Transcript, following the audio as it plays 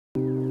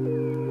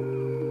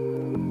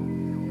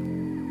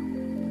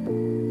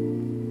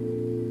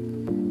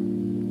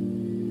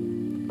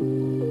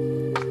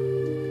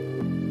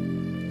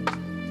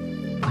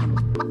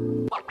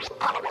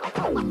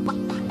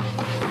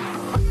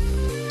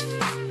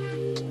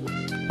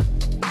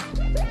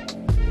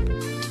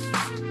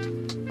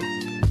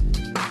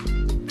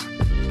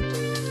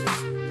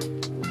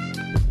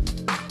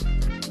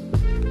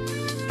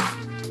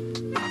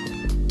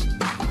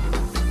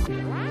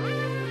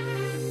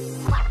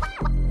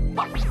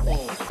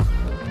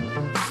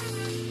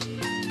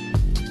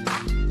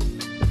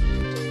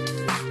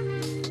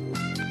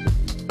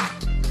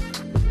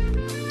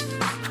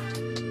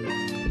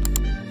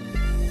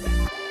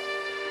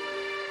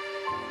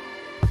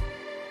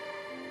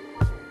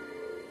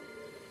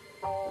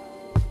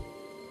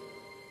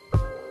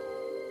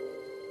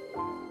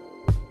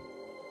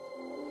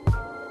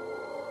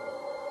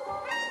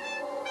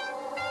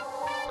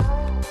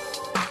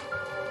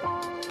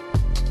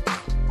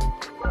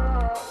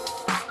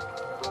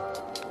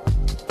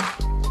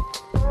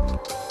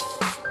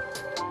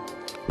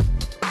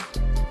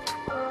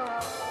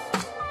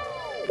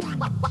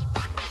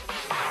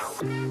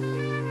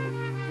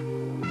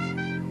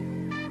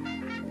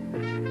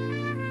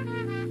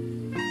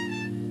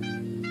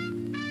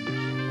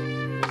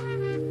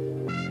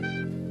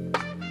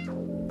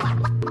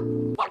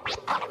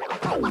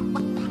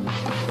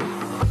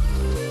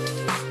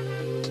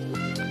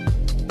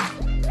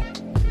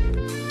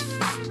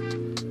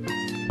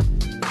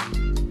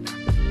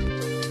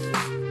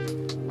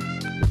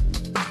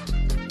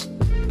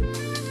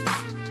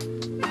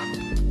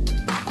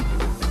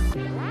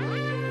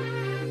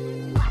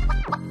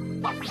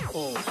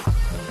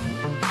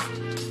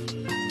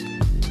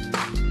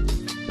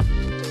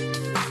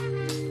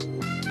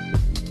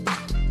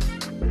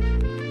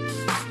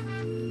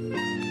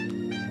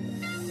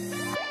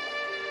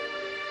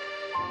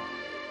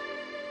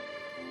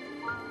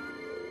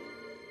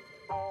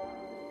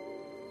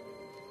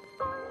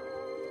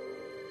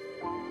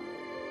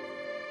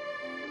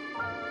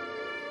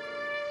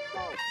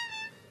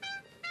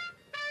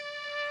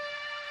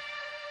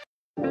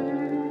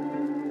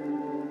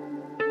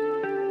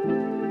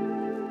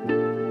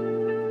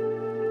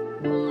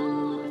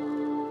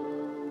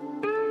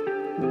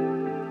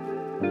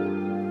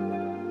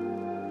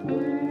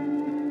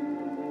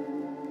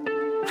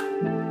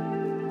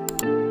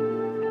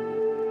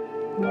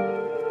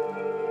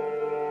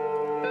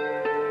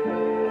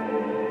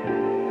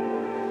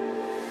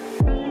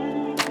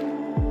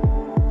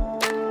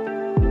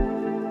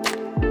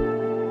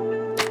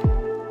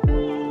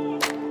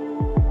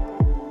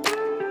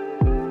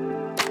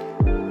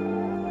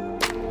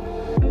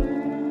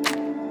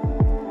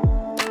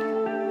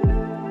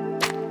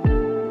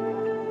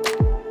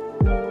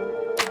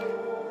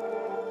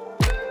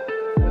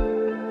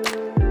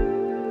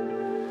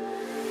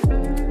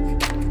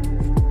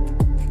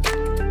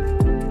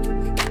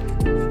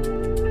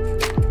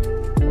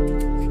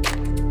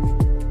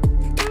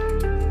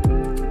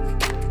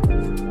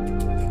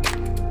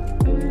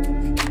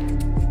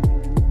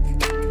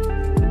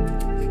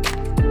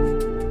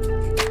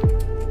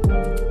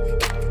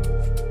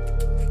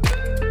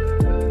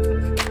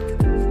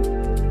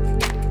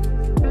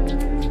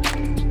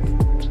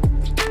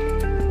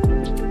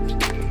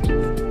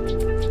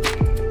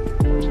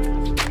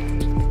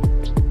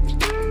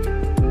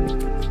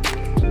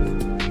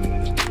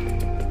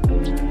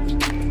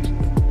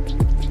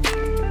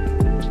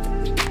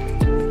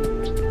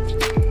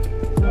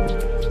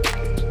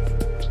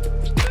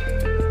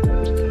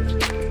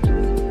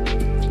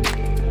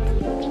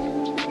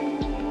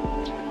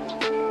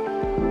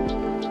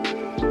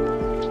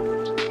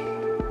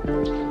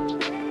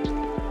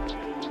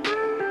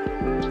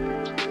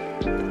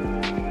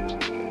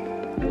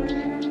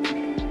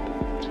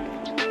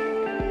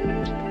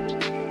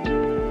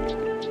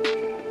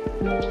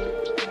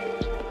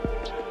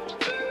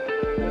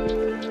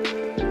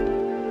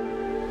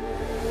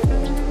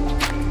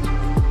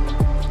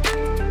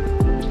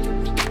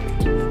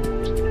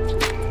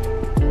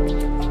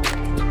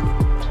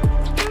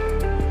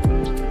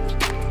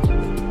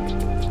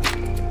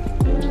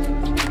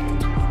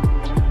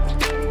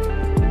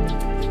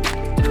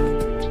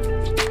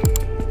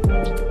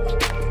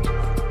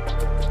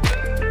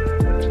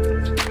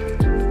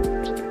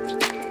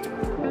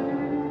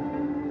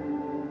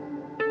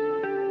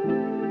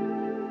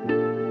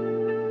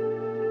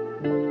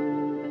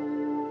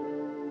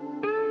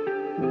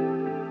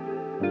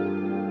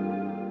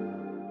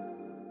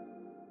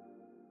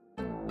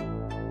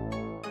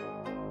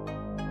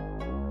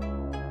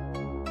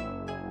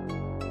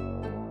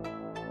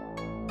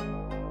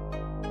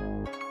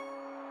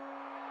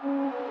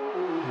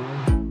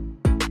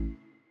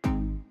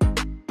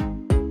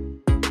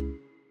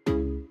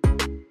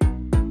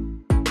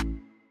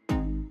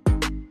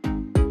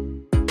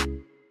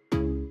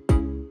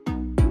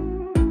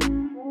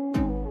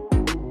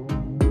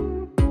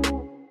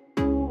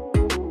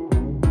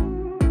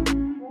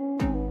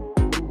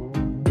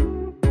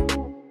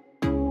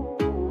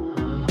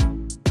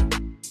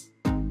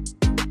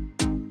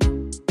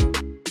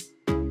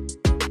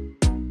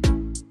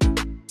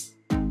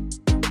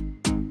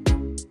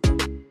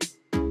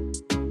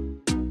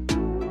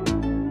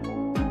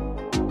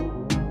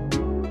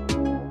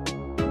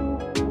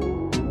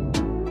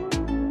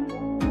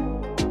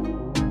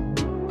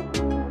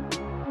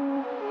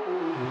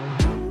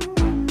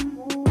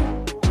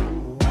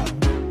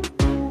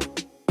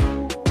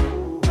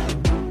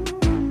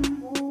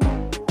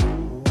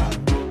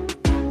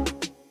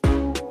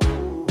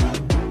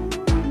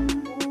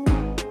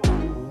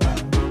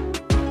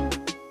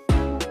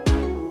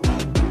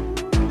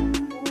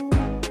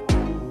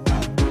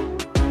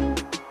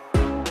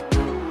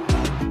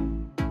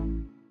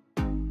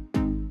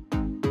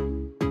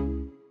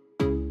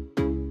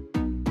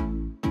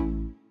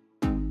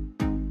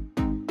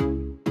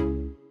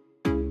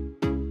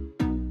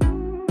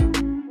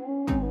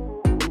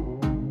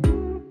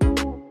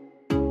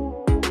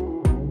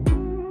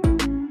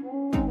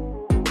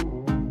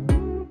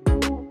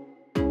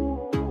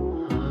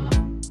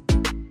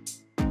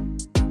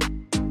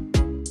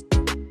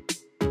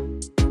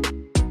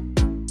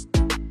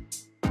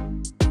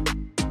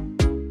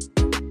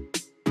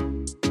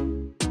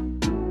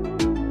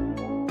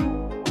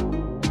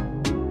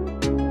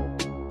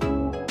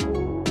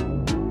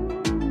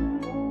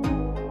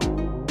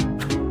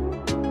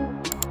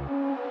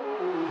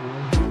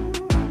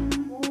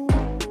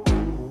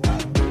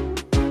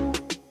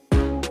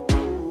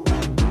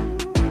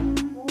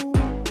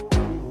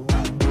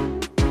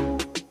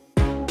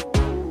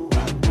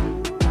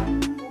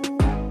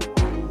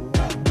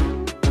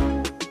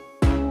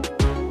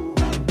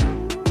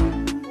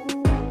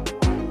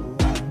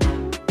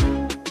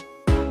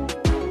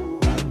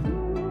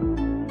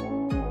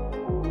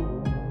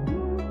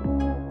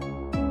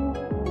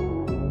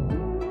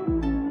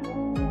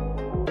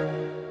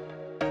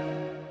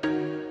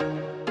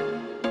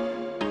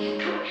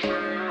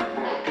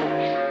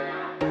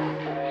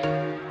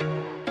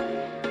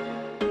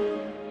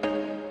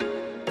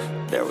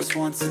was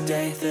once a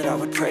day that I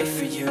would pray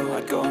for you.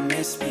 I'd go and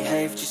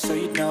misbehave just so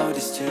you'd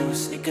notice too.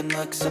 Sneaking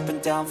looks up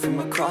and down from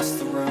across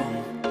the room.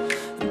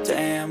 And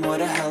damn,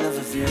 what a hell of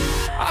a view.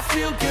 I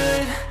feel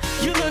good,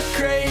 you look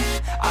great,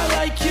 I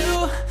like you,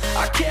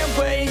 I can't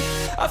wait.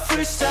 A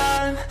first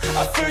time,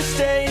 a first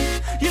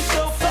date, you're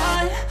so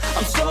fine,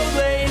 I'm so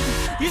late.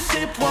 You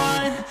sip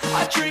wine,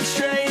 I drink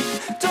straight,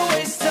 don't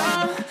waste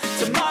time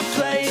to my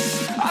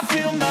place. I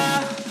feel my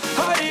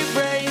heart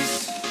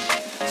erase,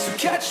 so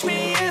catch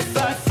me if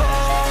I fall.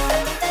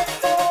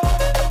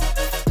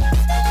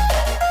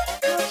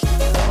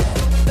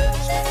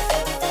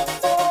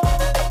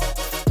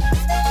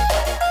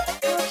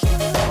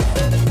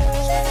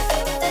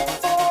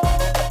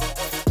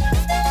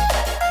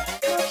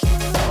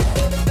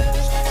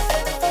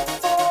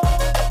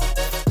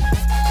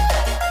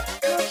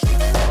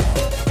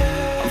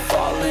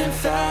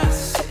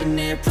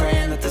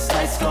 Praying that this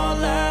night's gonna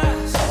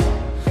last.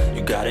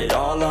 You got it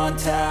all on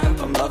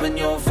tap, I'm loving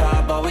your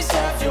vibe, always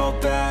have your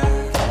back.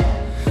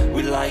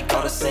 We like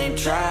all the same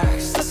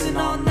tracks, listen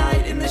all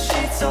night in the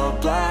sheets all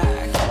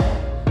black.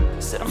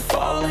 Said I'm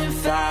falling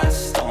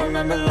fast, don't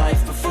remember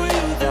life before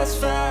you, that's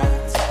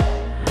fact.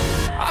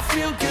 I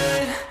feel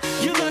good,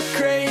 you look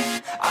great,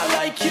 I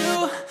like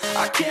you,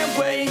 I can't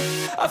wait.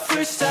 A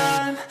first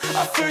time,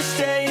 a first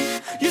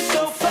date, you're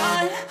so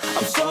fine,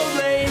 I'm so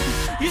late.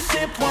 You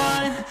sip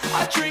wine,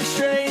 I drink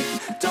straight,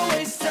 don't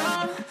waste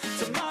time